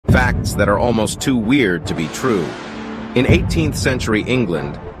facts that are almost too weird to be true. In 18th century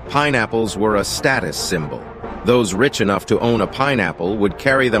England, pineapples were a status symbol. Those rich enough to own a pineapple would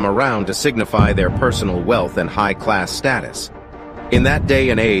carry them around to signify their personal wealth and high-class status. In that day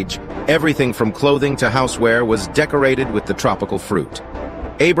and age, everything from clothing to houseware was decorated with the tropical fruit.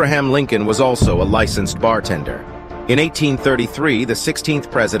 Abraham Lincoln was also a licensed bartender. In 1833, the 16th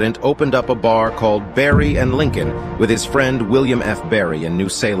president opened up a bar called Berry and Lincoln with his friend William F. Berry in New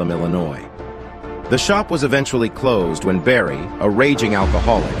Salem, Illinois. The shop was eventually closed when Berry, a raging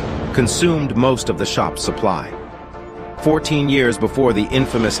alcoholic, consumed most of the shop's supply. 14 years before the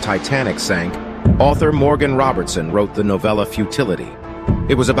infamous Titanic sank, author Morgan Robertson wrote the novella Futility.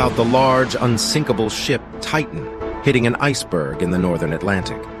 It was about the large, unsinkable ship Titan hitting an iceberg in the northern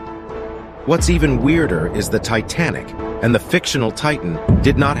Atlantic. What's even weirder is the Titanic and the fictional Titan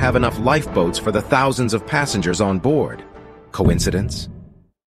did not have enough lifeboats for the thousands of passengers on board. Coincidence?